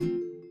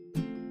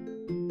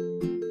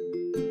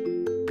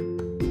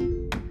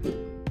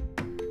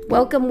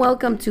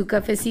Welcome to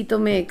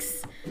Cafecito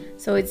Mix.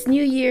 So it's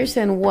New Year's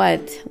and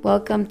what?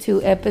 Welcome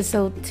to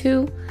episode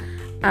 2.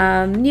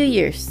 New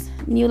Year's,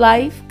 new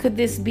life, could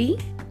this be?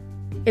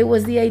 It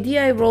was the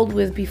idea I rolled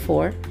with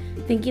before,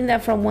 thinking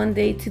that from one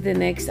day to the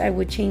next I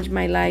would change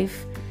my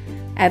life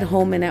at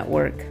home and at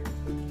work.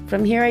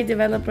 From here I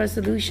developed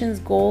resolutions,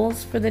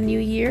 goals for the new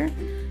year,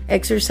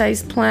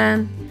 exercise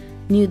plan,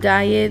 new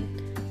diet,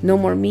 no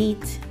more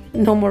meat,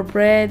 no more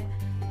bread,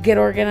 get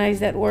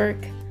organized at work,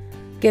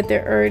 get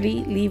there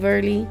early, leave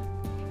early,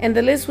 and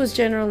the list was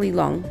generally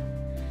long.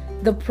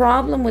 The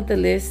problem with the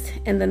list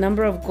and the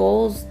number of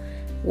goals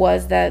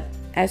was that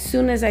as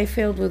soon as I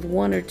failed with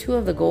one or two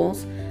of the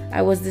goals,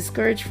 I was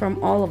discouraged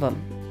from all of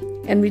them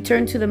and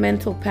returned to the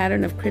mental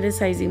pattern of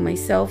criticizing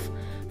myself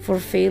for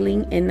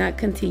failing and not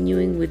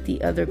continuing with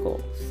the other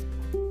goals.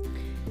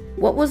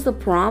 What was the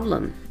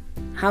problem?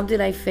 How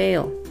did I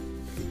fail?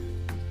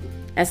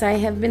 As I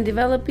have been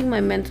developing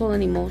my mental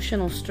and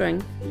emotional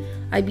strength,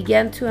 I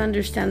began to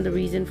understand the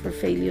reason for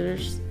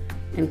failures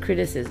and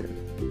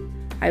criticism.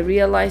 I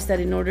realized that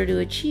in order to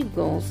achieve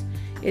goals,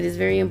 it is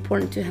very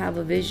important to have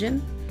a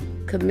vision,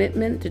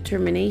 commitment,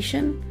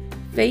 determination,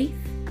 faith,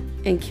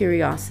 and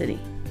curiosity.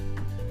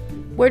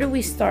 Where do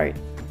we start?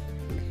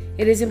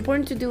 It is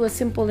important to do a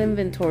simple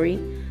inventory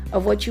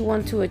of what you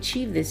want to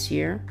achieve this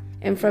year,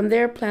 and from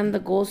there plan the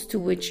goals to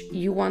which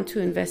you want to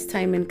invest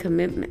time and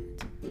commitment.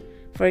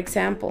 For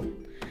example,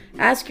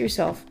 ask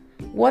yourself,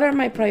 what are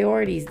my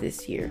priorities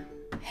this year?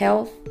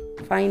 Health,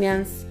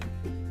 finance,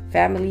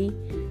 family,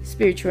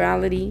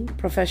 spirituality,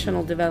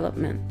 professional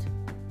development.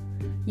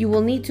 You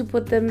will need to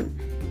put them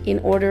in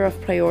order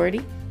of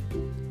priority.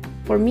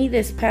 For me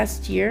this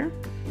past year,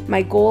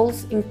 my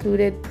goals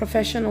included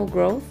professional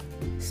growth,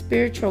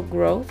 spiritual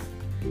growth,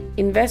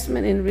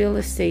 investment in real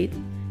estate,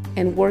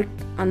 and work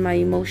on my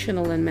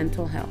emotional and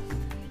mental health.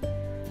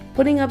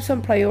 Putting up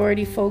some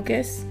priority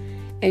focus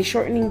and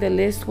shortening the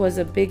list was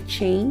a big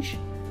change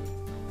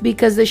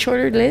because the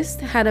shorter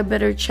list had a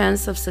better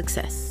chance of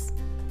success.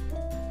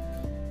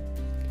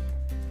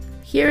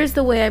 Here is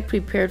the way I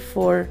prepared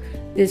for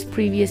this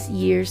previous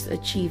year's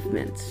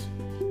achievements.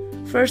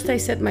 First, I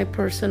set my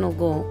personal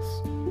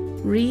goals.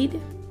 Read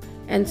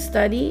and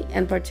study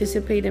and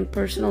participate in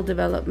personal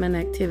development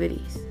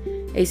activities.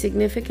 A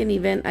significant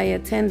event I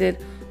attended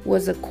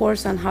was a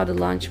course on how to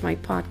launch my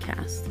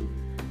podcast,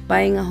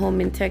 buying a home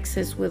in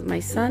Texas with my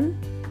son,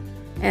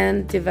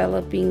 and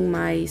developing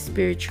my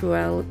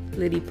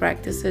spirituality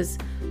practices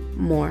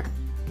more.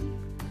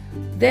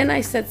 Then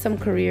I set some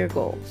career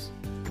goals.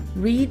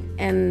 Read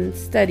and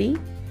study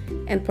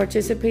and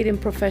participate in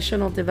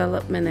professional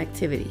development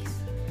activities.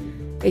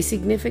 A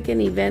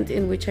significant event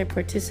in which I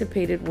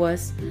participated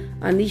was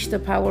Unleash the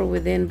Power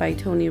Within by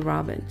Tony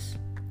Robbins.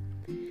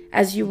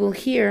 As you will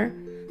hear,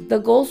 the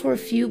goals were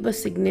few but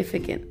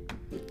significant.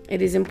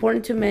 It is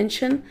important to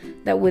mention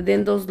that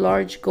within those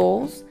large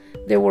goals,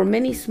 there were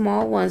many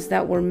small ones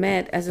that were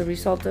met as a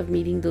result of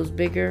meeting those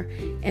bigger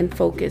and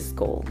focused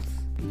goals.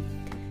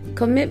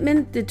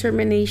 Commitment,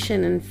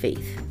 determination, and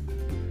faith.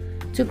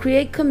 To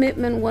create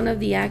commitment, one of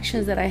the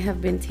actions that I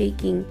have been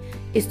taking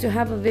is to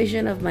have a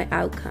vision of my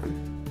outcome.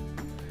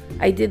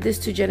 I did this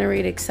to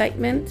generate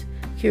excitement,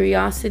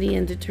 curiosity,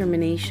 and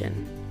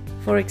determination.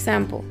 For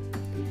example,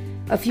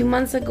 a few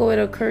months ago it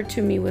occurred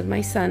to me with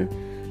my son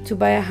to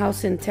buy a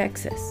house in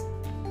Texas.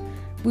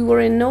 We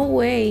were in no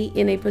way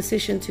in a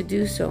position to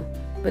do so,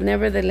 but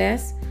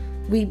nevertheless,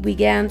 we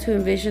began to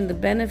envision the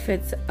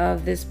benefits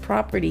of this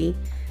property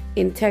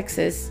in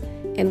Texas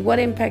and what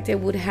impact it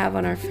would have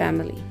on our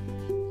family.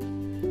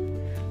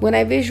 When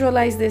I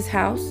visualized this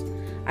house,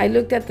 I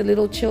looked at the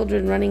little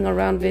children running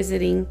around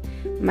visiting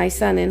my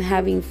son and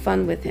having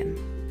fun with him.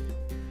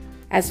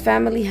 As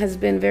family has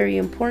been very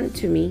important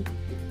to me,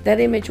 that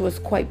image was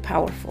quite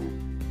powerful,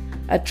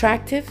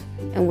 attractive,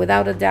 and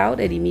without a doubt,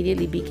 it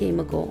immediately became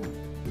a goal.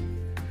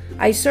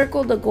 I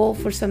circled the goal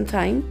for some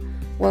time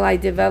while I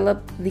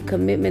developed the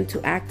commitment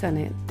to act on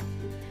it.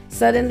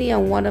 Suddenly,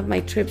 on one of my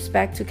trips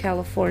back to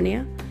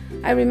California,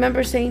 I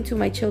remember saying to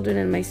my children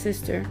and my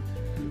sister,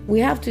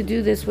 "We have to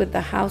do this with the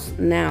house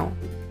now,"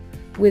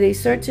 with a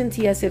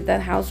certainty as if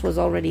that house was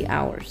already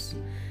ours.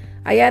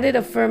 I added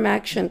a firm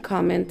action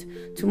comment,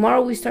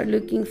 "Tomorrow we start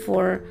looking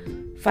for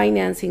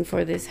financing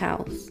for this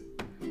house."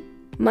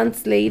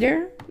 Months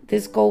later,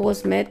 this goal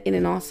was met in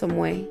an awesome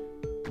way.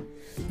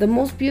 The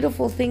most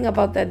beautiful thing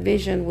about that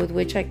vision with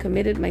which I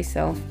committed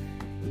myself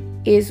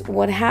is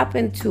what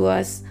happened to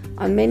us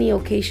on many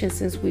occasions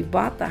since we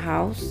bought the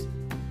house.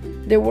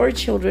 There were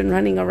children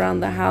running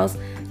around the house,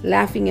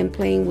 laughing and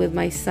playing with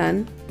my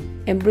son,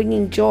 and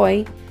bringing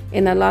joy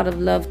and a lot of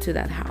love to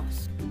that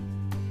house.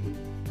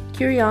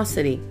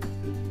 Curiosity.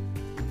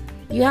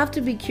 You have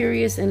to be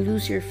curious and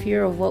lose your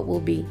fear of what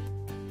will be.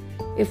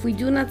 If we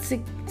do not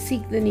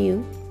seek the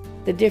new,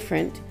 the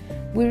different,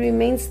 we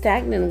remain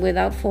stagnant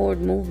without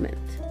forward movement.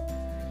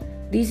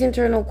 These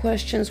internal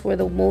questions were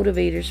the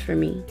motivators for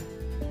me.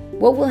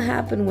 What will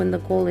happen when the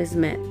goal is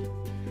met?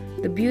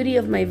 The beauty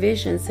of my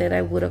vision said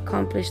I would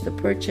accomplish the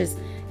purchase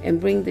and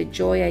bring the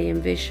joy I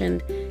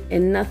envisioned,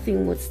 and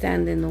nothing would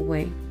stand in the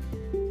way.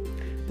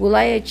 Will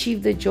I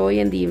achieve the joy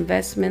and the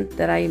investment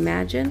that I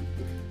imagine?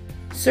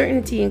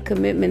 Certainty and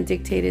commitment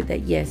dictated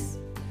that yes,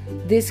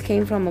 this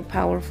came from a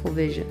powerful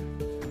vision.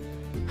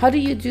 How do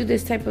you do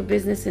this type of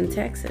business in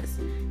Texas?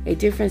 A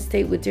different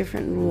state with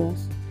different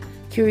rules.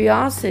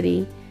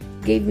 Curiosity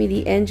gave me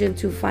the engine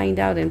to find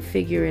out and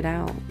figure it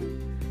out.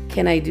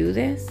 Can I do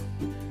this?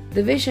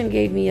 The vision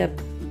gave me a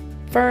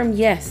firm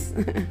yes,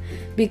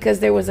 because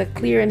there was a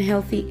clear and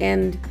healthy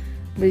end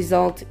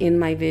result in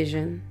my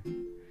vision.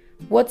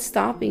 What's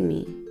stopping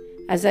me?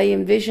 As I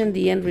envisioned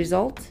the end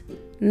result,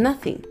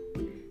 nothing,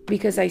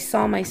 because I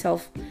saw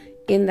myself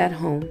in that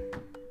home.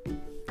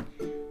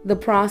 The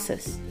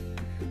process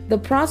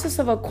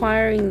of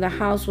acquiring the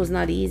house was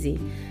not easy,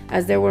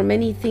 as there were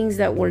many things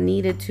that were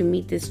needed to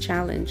meet this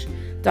challenge: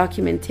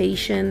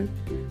 documentation,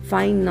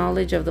 fine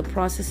knowledge of the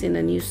process in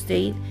a new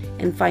state,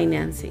 and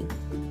financing.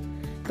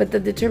 But the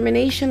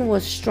determination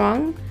was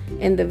strong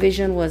and the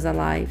vision was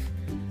alive,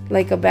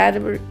 like a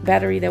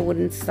battery that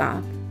wouldn't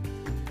stop.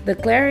 The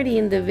clarity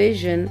in the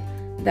vision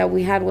that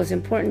we had was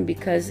important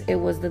because it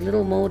was the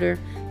little motor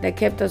that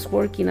kept us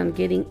working on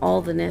getting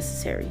all the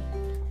necessary.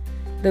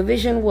 The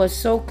vision was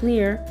so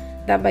clear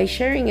that by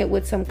sharing it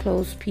with some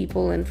close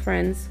people and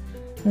friends,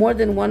 more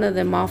than one of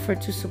them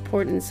offered to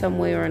support in some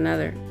way or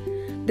another.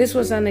 This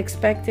was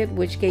unexpected,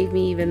 which gave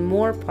me even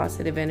more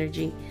positive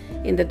energy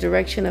in the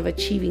direction of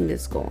achieving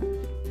this goal.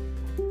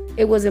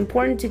 It was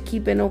important to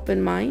keep an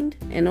open mind,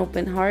 an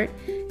open heart,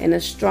 and a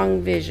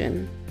strong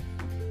vision,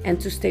 and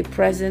to stay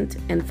present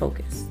and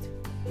focused.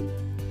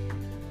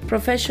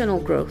 Professional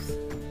growth.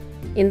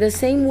 In the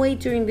same way,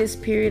 during this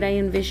period, I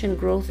envisioned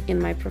growth in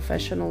my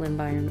professional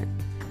environment.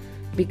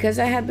 Because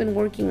I had been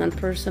working on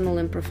personal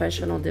and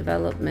professional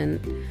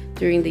development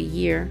during the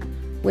year,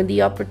 when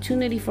the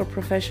opportunity for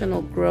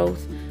professional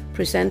growth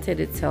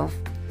presented itself,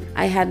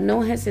 I had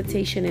no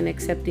hesitation in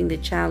accepting the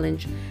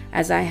challenge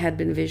as I had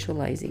been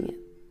visualizing it.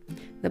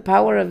 The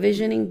power of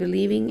visioning,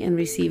 believing, and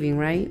receiving,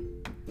 right?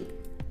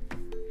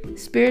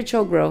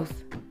 Spiritual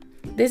growth.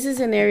 This is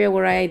an area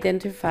where I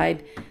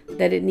identified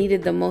that it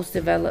needed the most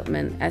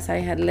development, as I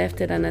had left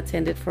it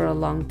unattended for a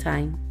long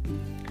time.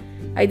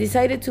 I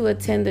decided to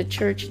attend a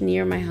church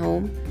near my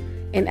home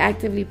and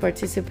actively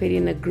participate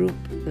in a group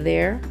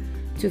there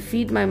to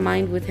feed my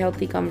mind with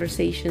healthy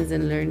conversations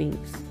and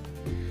learnings.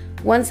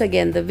 Once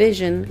again, the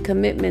vision,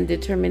 commitment,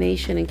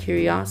 determination, and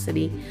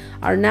curiosity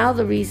are now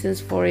the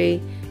reasons for a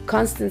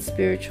constant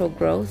spiritual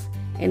growth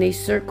and a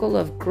circle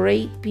of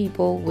great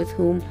people with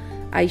whom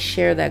I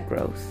share that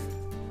growth.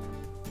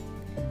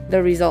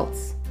 The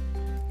results.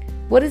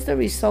 What is the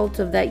result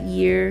of that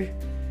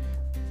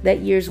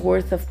year's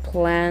worth of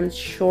planned,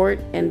 short,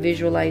 and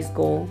visualized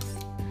goals?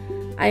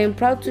 I am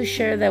proud to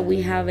share that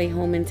we have a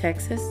home in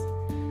Texas.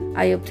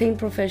 I obtained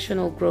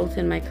professional growth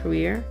in my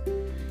career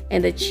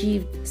and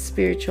achieved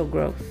spiritual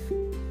growth.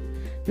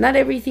 Not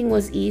everything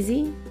was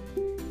easy,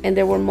 and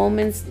there were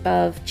moments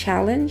of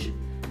challenge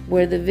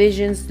where the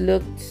visions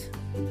looked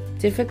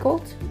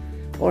difficult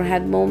or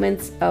had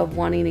moments of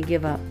wanting to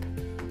give up.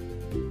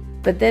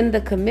 But then the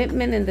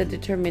commitment and the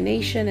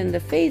determination and the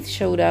faith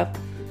showed up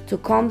to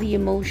calm the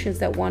emotions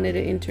that wanted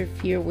to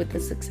interfere with the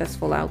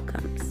successful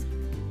outcomes.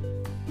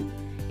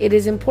 It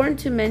is important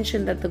to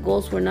mention that the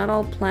goals were not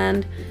all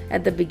planned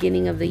at the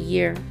beginning of the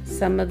year.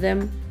 Some of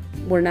them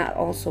were not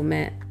also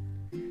met.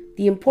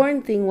 The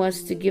important thing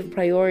was to give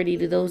priority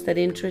to those that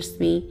interest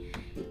me,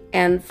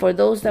 and for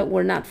those that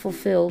were not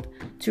fulfilled,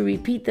 to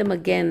repeat them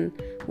again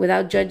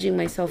without judging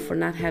myself for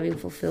not having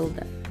fulfilled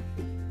them.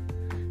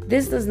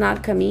 This does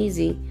not come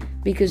easy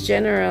because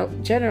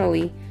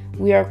generally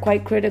we are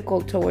quite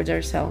critical towards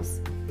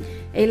ourselves.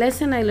 A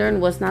lesson I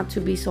learned was not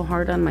to be so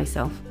hard on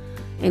myself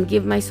and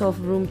give myself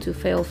room to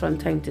fail from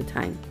time to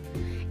time,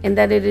 and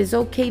that it is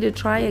okay to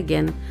try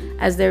again,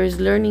 as there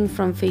is learning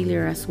from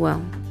failure as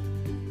well.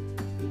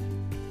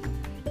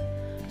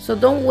 So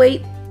don't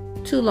wait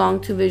too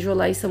long to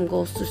visualize some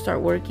goals to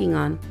start working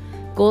on.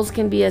 Goals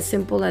can be as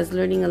simple as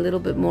learning a little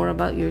bit more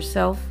about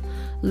yourself,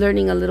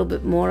 learning a little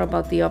bit more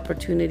about the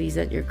opportunities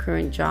at your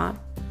current job.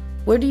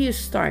 Where do you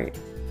start?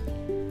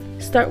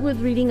 Start with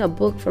reading a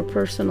book for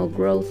personal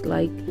growth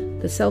like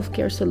The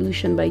Self-Care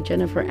Solution by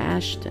Jennifer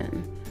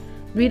Ashton.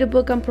 Read a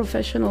book on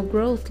professional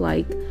growth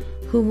like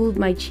Who Moved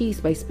My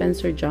Cheese by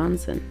Spencer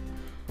Johnson.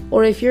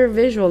 Or if you're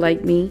visual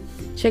like me,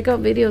 check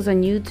out videos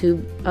on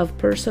YouTube of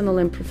personal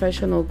and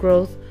professional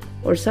growth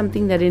or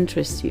something that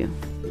interests you.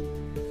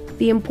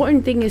 The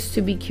important thing is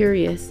to be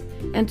curious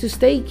and to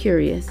stay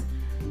curious,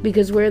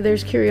 because where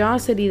there's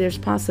curiosity, there's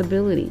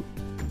possibility.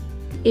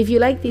 If you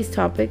like these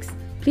topics,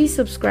 please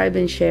subscribe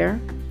and share.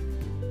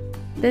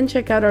 Then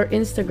check out our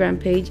Instagram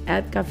page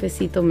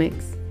 @Cafecito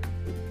Mix.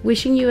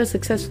 Wishing you a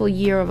successful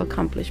year of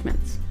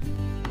accomplishments.